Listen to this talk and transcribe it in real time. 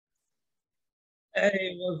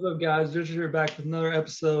Hey, what's up, guys? Richard here back with another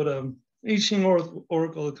episode of I Ching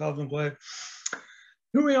Oracle, the Cosmic Way.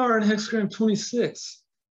 Here we are in Hexagram 26,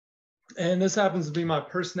 and this happens to be my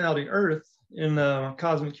personality Earth in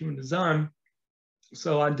Cosmic Human Design.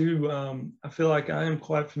 So I feel like I am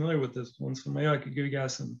quite familiar with this one, so maybe I could give you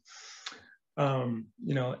guys some,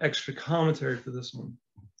 extra commentary for this one.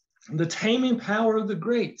 The taming power of the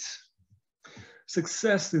great,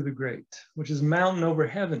 success through the great, which is mountain over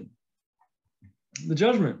heaven. The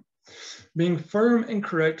judgment, being firm and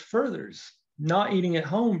correct furthers. Not eating at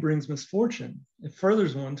home brings misfortune. It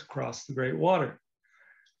furthers one to cross the great water.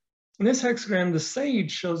 In this hexagram, the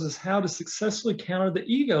sage shows us how to successfully counter the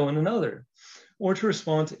ego in another, or to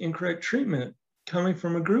respond to incorrect treatment coming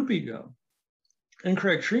from a group ego.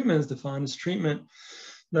 Incorrect treatment is defined as treatment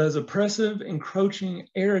that is oppressive, encroaching,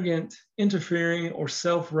 arrogant, interfering, or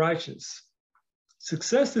self-righteous.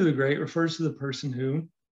 Success through the great refers to the person who,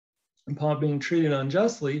 upon being treated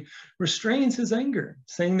unjustly, restrains his anger,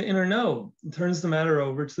 saying the inner no, and turns the matter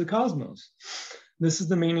over to the cosmos. This is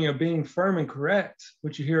the meaning of being firm and correct,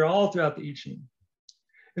 which you hear all throughout the I Ching.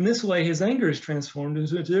 In this way, his anger is transformed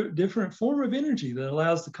into a different form of energy that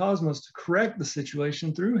allows the cosmos to correct the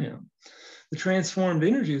situation through him. The transformed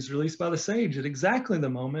energy is released by the sage at exactly the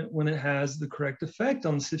moment when it has the correct effect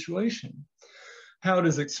on the situation. How it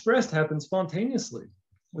is expressed happens spontaneously,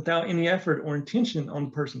 without any effort or intention on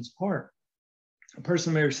the person's part. A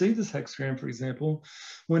person may receive this hexagram, for example,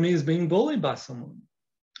 when he is being bullied by someone.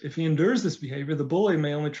 If he endures this behavior, the bully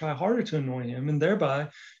may only try harder to annoy him and thereby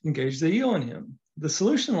engage the ego in him. The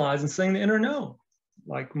solution lies in saying the inner no,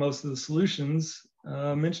 like most of the solutions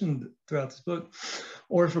mentioned throughout this book,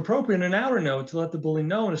 or if appropriate, an outer no to let the bully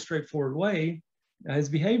know in a straightforward way his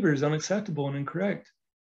behavior is unacceptable and incorrect.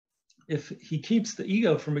 If he keeps the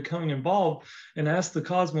ego from becoming involved and asks the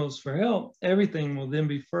cosmos for help, everything will then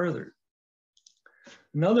be furthered.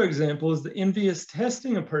 Another example is the envious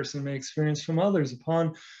testing a person may experience from others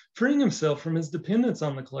upon freeing himself from his dependence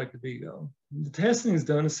on the collective ego. The testing is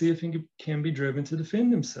done to see if he can be driven to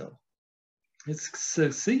defend himself. It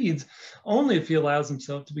succeeds only if he allows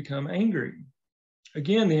himself to become angry.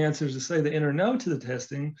 Again, the answer is to say the inner no to the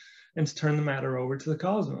testing and to turn the matter over to the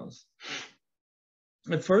cosmos.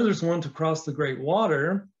 It furthers one to cross the great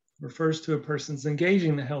water, refers to a person's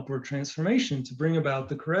engaging the helper of transformation to bring about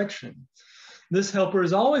the correction. This helper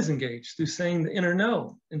is always engaged through saying the inner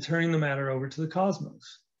no and turning the matter over to the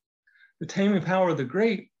cosmos. The taming power of the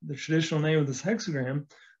great, the traditional name of this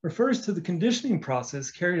hexagram, refers to the conditioning process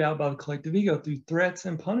carried out by the collective ego through threats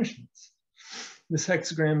and punishments. This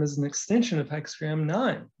hexagram is an extension of hexagram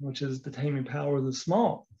 9, which is the taming power of the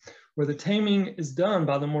small, where the taming is done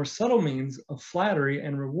by the more subtle means of flattery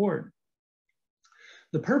and reward.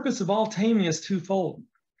 The purpose of all taming is twofold.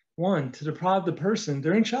 One, to deprive the person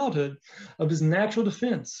during childhood of his natural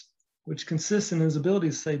defense, which consists in his ability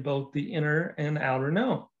to say both the inner and outer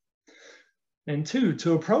no. And two,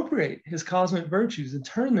 to appropriate his cosmic virtues and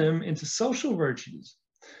turn them into social virtues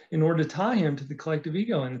in order to tie him to the collective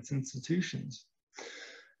ego and its institutions.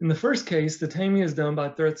 In the first case, the taming is done by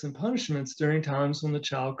threats and punishments during times when the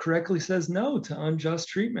child correctly says no to unjust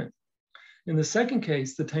treatment. In the second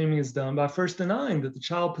case, the taming is done by first denying that the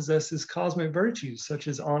child possesses cosmic virtues such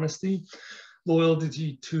as honesty,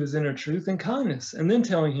 loyalty to his inner truth, and kindness, and then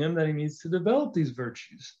telling him that he needs to develop these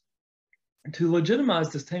virtues. To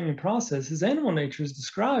legitimize this taming process, his animal nature is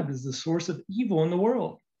described as the source of evil in the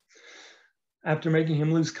world. After making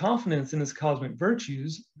him lose confidence in his cosmic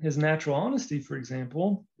virtues, his natural honesty, for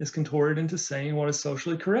example, is contorted into saying what is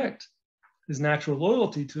socially correct. His natural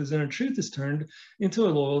loyalty to his inner truth is turned into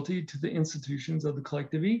a loyalty to the institutions of the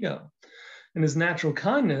collective ego. And his natural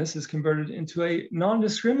kindness is converted into a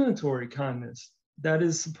non-discriminatory kindness that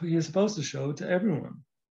he is supposed to show to everyone.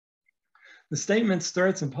 The statements,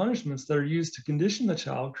 threats, and punishments that are used to condition the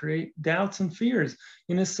child create doubts and fears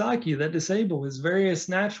in his psyche that disable his various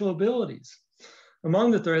natural abilities.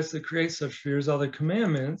 Among the threats that create such fears are the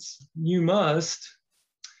commandments, you must,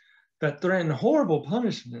 that threaten horrible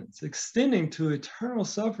punishments, extending to eternal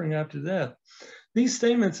suffering after death. These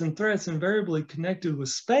statements and threats, invariably connected with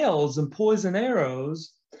spells and poison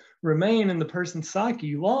arrows, remain in the person's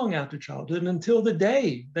psyche long after childhood until the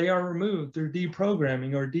day they are removed through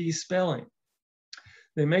deprogramming or de-spelling.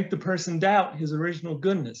 They make the person doubt his original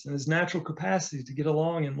goodness and his natural capacity to get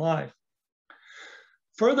along in life.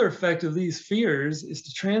 Further effect of these fears is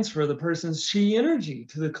to transfer the person's chi energy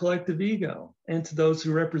to the collective ego and to those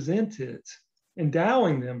who represent it,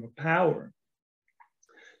 endowing them with power.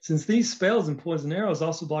 Since these spells and poison arrows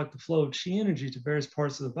also block the flow of chi energy to various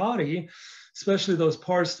parts of the body, especially those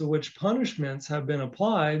parts to which punishments have been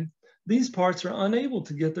applied, these parts are unable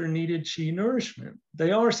to get their needed chi nourishment.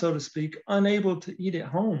 They are, so to speak, unable to eat at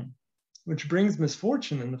home, which brings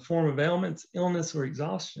misfortune in the form of ailments, illness, or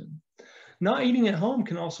exhaustion. Not eating at home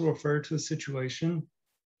can also refer to a situation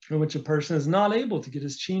in which a person is not able to get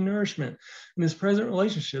his chi nourishment in his present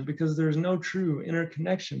relationship because there is no true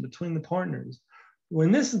interconnection between the partners.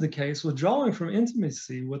 When this is the case, withdrawing from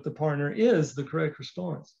intimacy with the partner is the correct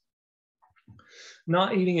response.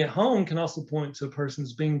 Not eating at home can also point to a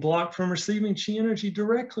person's being blocked from receiving chi energy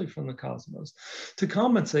directly from the cosmos. To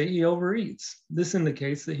compensate, he overeats. This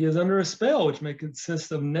indicates that he is under a spell, which may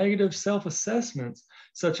consist of negative self-assessments,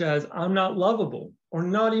 such as, I'm not lovable, or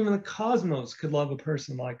not even the cosmos could love a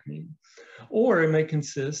person like me. Or it may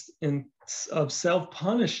consist of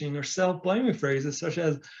self-punishing or self-blaming phrases, such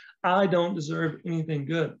as, I don't deserve anything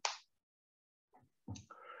good.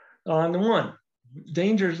 On the one,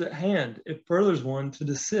 dangers at hand, it furthers one to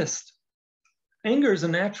desist. Anger is a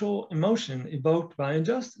natural emotion evoked by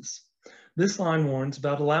injustice. This line warns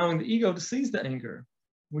about allowing the ego to seize the anger,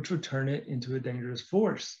 which would turn it into a dangerous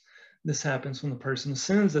force. This happens when the person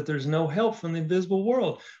assumes that there's no help from the invisible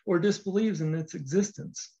world or disbelieves in its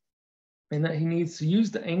existence, and that he needs to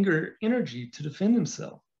use the anger energy to defend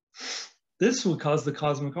himself. This will cause the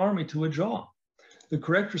cosmic army to withdraw. The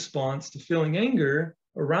correct response to feeling anger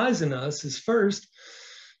arise in us is first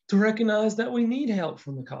to recognize that we need help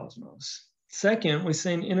from the cosmos. Second, we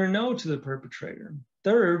say an inner no to the perpetrator.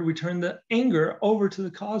 Third, we turn the anger over to the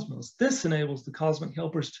cosmos. This enables the cosmic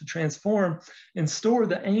helpers to transform and store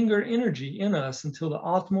the anger energy in us until the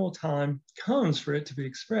optimal time comes for it to be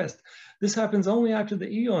expressed. This happens only after the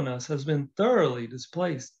ego in us has been thoroughly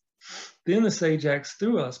displaced. Then the sage acts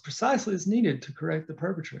through us precisely as needed to correct the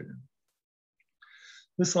perpetrator.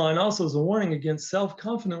 This line also is a warning against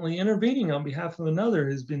self-confidently intervening on behalf of another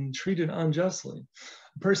who has been treated unjustly.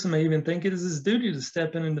 A person may even think it is his duty to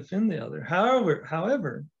step in and defend the other.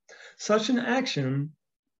 However, such an action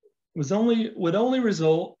would only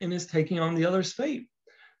result in his taking on the other's fate,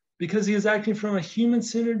 because he is acting from a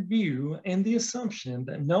human-centered view and the assumption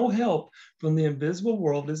that no help from the invisible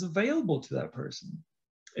world is available to that person.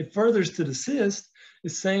 It furthers to desist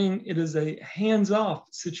is saying it is a hands-off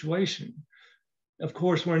situation. Of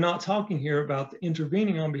course, we're not talking here about the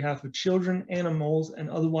intervening on behalf of children, animals, and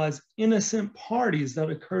otherwise innocent parties that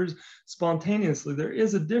occurs spontaneously. There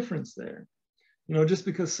is a difference there. Just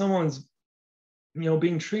because someone's,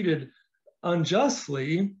 being treated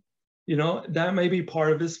unjustly, that may be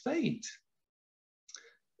part of his fate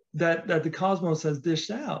that the cosmos has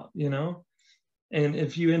dished out, And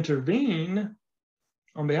if you intervene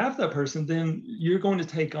on behalf of that person, then you're going to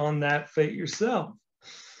take on that fate yourself.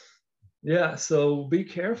 Yeah, so be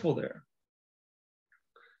careful there.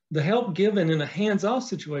 The help given in a hands-off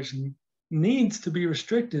situation needs to be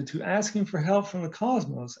restricted to asking for help from the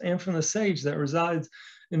cosmos and from the sage that resides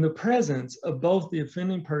in the presence of both the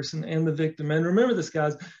offending person and the victim. And remember this,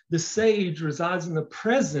 guys, the sage resides in the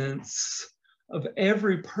presence of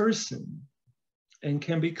every person and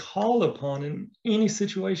can be called upon in any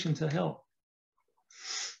situation to help.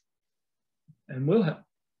 And will help.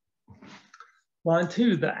 Line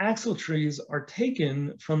 2, the axle trees are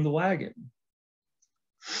taken from the wagon.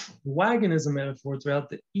 The wagon is a metaphor throughout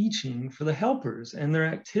the I Ching for the helpers and their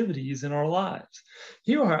activities in our lives.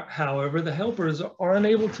 Here, however, the helpers are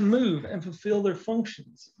unable to move and fulfill their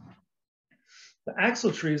functions. The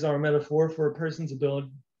axle trees are a metaphor for a person's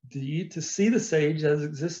ability to see the sage as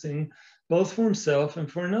existing both for himself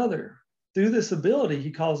and for another. Through this ability, he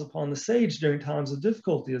calls upon the sage during times of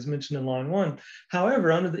difficulty, as mentioned in line 1. However,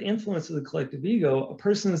 under the influence of the collective ego, a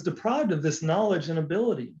person is deprived of this knowledge and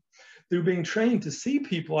ability through being trained to see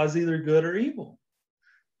people as either good or evil.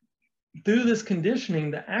 Through this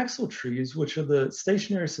conditioning, the axle trees, which are the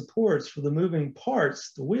stationary supports for the moving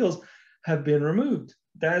parts, the wheels, have been removed.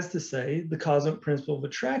 That is to say, the cosmic principle of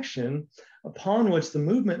attraction, upon which the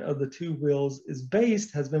movement of the two wheels is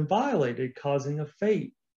based, has been violated, causing a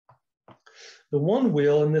fate. The one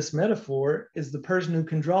wheel in this metaphor is the person who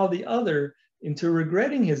can draw the other into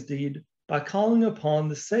regretting his deed by calling upon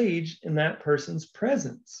the sage in that person's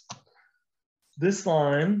presence. This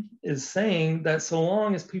line is saying that so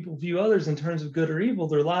long as people view others in terms of good or evil,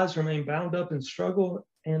 their lives remain bound up in struggle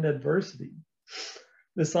and adversity.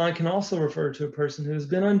 This line can also refer to a person who has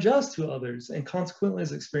been unjust to others and consequently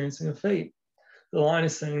is experiencing a fate. The line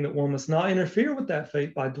is saying that one must not interfere with that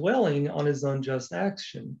fate by dwelling on his unjust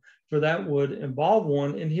action, for that would involve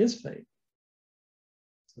one in his fate.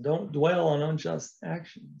 So don't dwell on unjust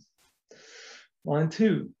actions. Line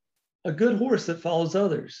 2, a good horse that follows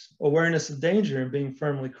others, awareness of danger and being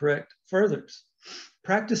firmly correct furthers.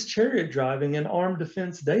 Practice chariot driving and armed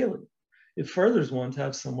defense daily. It furthers one to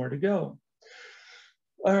have somewhere to go.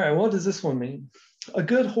 All right, what does this one mean? A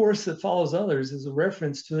good horse that follows others is a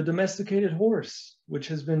reference to a domesticated horse, which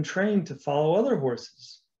has been trained to follow other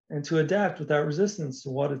horses and to adapt without resistance to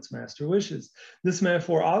what its master wishes. This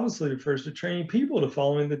metaphor obviously refers to training people to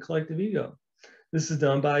following the collective ego. This is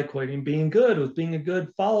done by equating being good with being a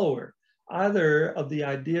good follower, either of the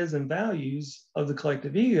ideas and values of the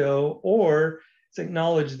collective ego or its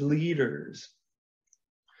acknowledged leaders.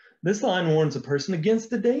 This line warns a person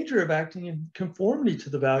against the danger of acting in conformity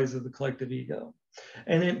to the values of the collective ego,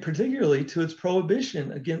 and particularly to its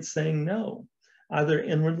prohibition against saying no, either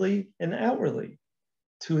inwardly and outwardly,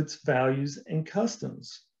 to its values and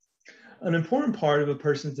customs. An important part of a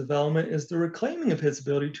person's development is the reclaiming of his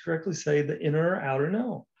ability to correctly say the inner or outer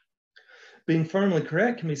no. Being firmly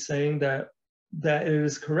correct can be saying that it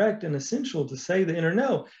is correct and essential to say the inner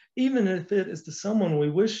no, even if it is to someone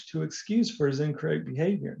we wish to excuse for his incorrect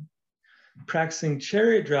behavior. Practicing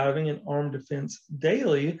chariot driving and armed defense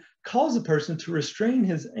daily calls a person to restrain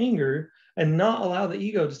his anger and not allow the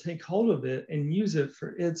ego to take hold of it and use it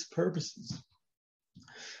for its purposes.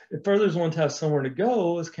 It furthers one to have somewhere to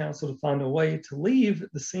go as counsel to find a way to leave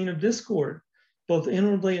the scene of discord, both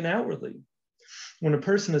inwardly and outwardly. When a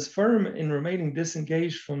person is firm in remaining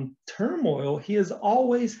disengaged from turmoil, he is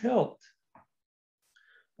always helped.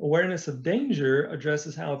 Awareness of danger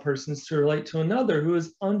addresses how a person is to relate to another who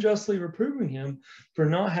is unjustly reproving him for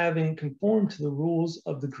not having conformed to the rules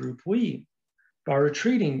of the group we, by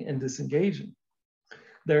retreating and disengaging.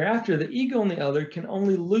 Thereafter, the ego and the other can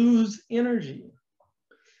only lose energy.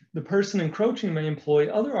 The person encroaching may employ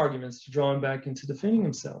other arguments to draw him back into defending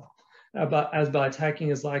himself, as by attacking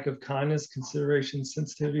his lack of kindness, consideration,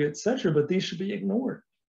 sensitivity, etc., but these should be ignored.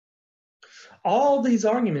 All these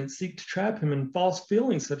arguments seek to trap him in false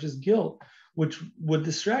feelings such as guilt, which would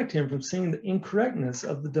distract him from seeing the incorrectness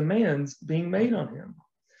of the demands being made on him.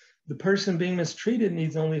 The person being mistreated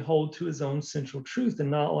needs only hold to his own central truth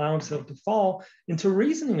and not allow himself to fall into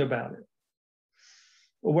reasoning about it.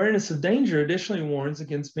 Awareness of danger additionally warns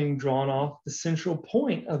against being drawn off the central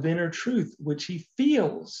point of inner truth, which he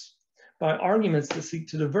feels, by arguments that seek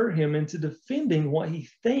to divert him into defending what he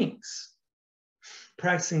thinks.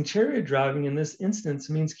 Practicing chariot driving in this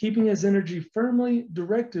instance means keeping his energy firmly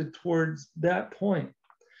directed towards that point.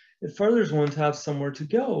 It furthers one to have somewhere to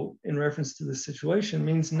go in reference to this situation,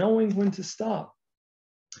 means knowing when to stop.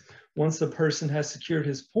 Once the person has secured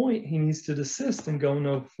his point, he needs to desist and go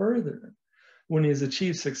no further. When he has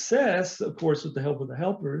achieved success, of course, with the help of the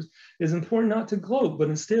helpers, it is important not to gloat, but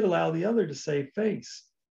instead allow the other to save face.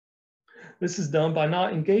 This is done by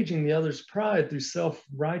not engaging the other's pride through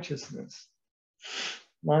self-righteousness.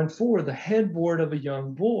 Line 4, the headboard of a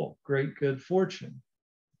young bull, great good fortune.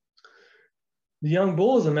 The young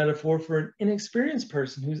bull is a metaphor for an inexperienced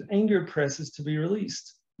person whose anger presses to be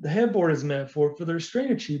released. The headboard is a metaphor for the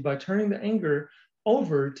restraint achieved by turning the anger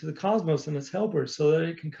over to the cosmos and its helpers so that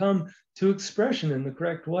it can come to expression in the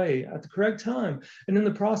correct way, at the correct time, and in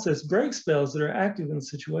the process break spells that are active in the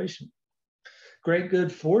situation. Great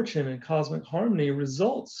good fortune and cosmic harmony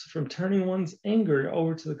results from turning one's anger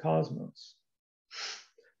over to the cosmos.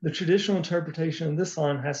 The traditional interpretation of this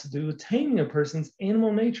line has to do with taming a person's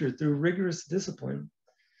animal nature through rigorous discipline.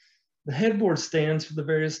 The headboard stands for the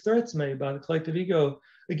various threats made by the collective ego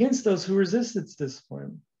against those who resist its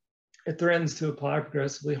discipline. It threatens to apply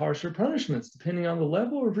progressively harsher punishments depending on the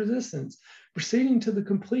level of resistance, proceeding to the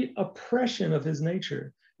complete oppression of his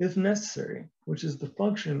nature, if necessary, which is the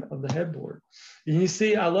function of the headboard. And you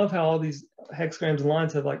see, I love how all these hexagrams and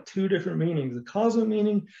lines have like two different meanings, a cosmic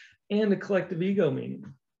meaning and a collective ego meaning.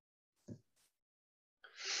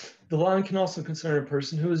 The line can also concern a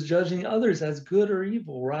person who is judging others as good or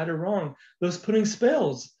evil, right or wrong, those putting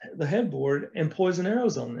spells, the headboard, and poison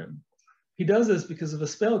arrows on them. He does this because of a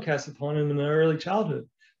spell cast upon him in early childhood,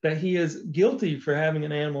 that he is guilty for having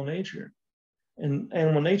an animal nature. And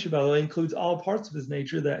animal nature, by the way, includes all parts of his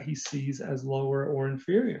nature that he sees as lower or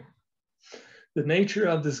inferior. The nature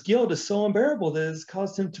of this guilt is so unbearable that it has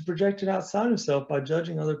caused him to project it outside himself by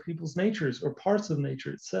judging other people's natures or parts of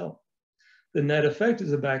nature itself. The net effect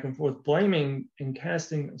is a back and forth blaming and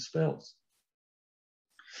casting of spells.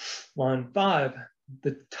 Line 5,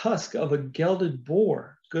 the tusk of a gelded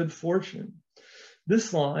boar, good fortune.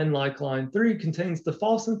 This line, like line 3, contains the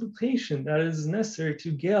false implication that it is necessary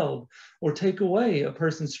to geld or take away a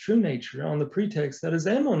person's true nature on the pretext that his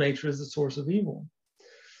animal nature is the source of evil.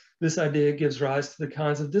 This idea gives rise to the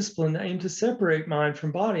kinds of discipline that aim to separate mind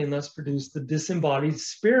from body and thus produce the disembodied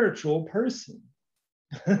spiritual person.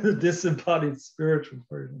 The disembodied spiritual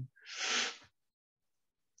person.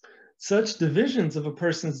 Such divisions of a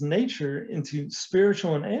person's nature into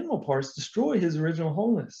spiritual and animal parts destroy his original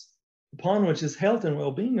wholeness, upon which his health and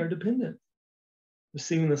well-being are dependent.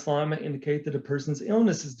 Receiving this line may indicate that a person's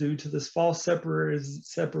illness is due to this false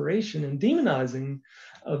separation and demonizing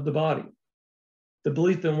of the body. The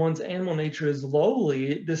belief that one's animal nature is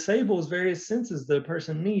lowly disables various senses that a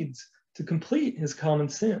person needs to complete his common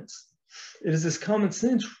sense. It is this common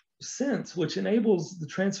sense which enables the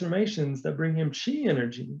transformations that bring him chi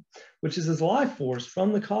energy, which is his life force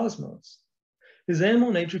from the cosmos. His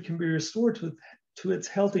animal nature can be restored to its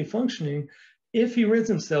healthy functioning if he rids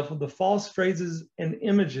himself of the false phrases and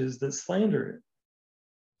images that slander it.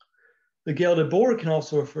 The gelded boar can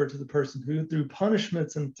also refer to the person who, through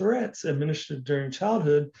punishments and threats administered during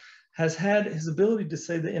childhood, has had his ability to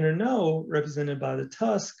say the inner no, represented by the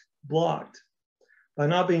tusk, blocked. By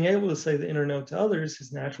not being able to say the inner no to others,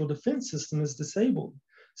 his natural defense system is disabled,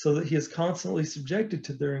 so that he is constantly subjected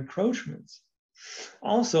to their encroachments.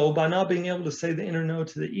 Also, by not being able to say the inner no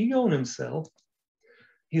to the ego and himself,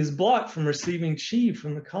 he is blocked from receiving chi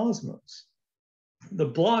from the cosmos. The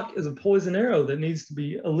block is a poison arrow that needs to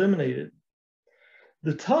be eliminated.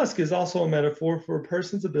 The tusk is also a metaphor for a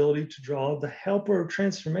person's ability to draw the helper of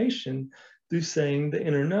transformation through saying the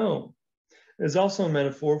inner no. It is also a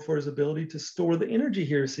metaphor for his ability to store the energy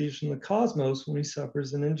he receives from the cosmos when he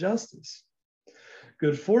suffers an injustice.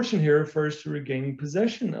 Good fortune here refers to regaining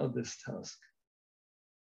possession of this tusk.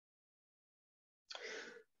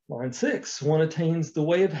 Line 6, one attains the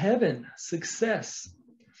way of heaven, success.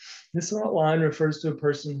 This line refers to a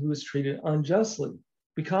person who is treated unjustly.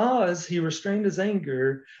 Because he restrained his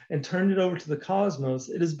anger and turned it over to the cosmos,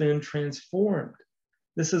 it has been transformed.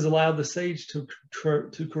 This has allowed the sage to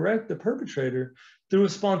correct the perpetrator through a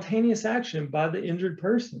spontaneous action by the injured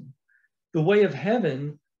person. The way of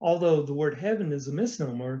heaven, although the word heaven is a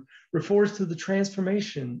misnomer, refers to the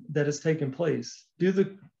transformation that has taken place due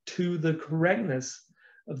to the correctness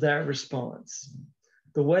of that response.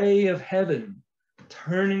 The way of heaven,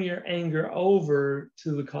 turning your anger over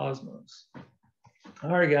to the cosmos.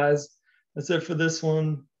 All right, guys, that's it for this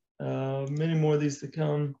one. Many more of these to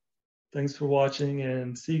come. Thanks for watching,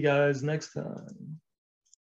 and see you guys next time.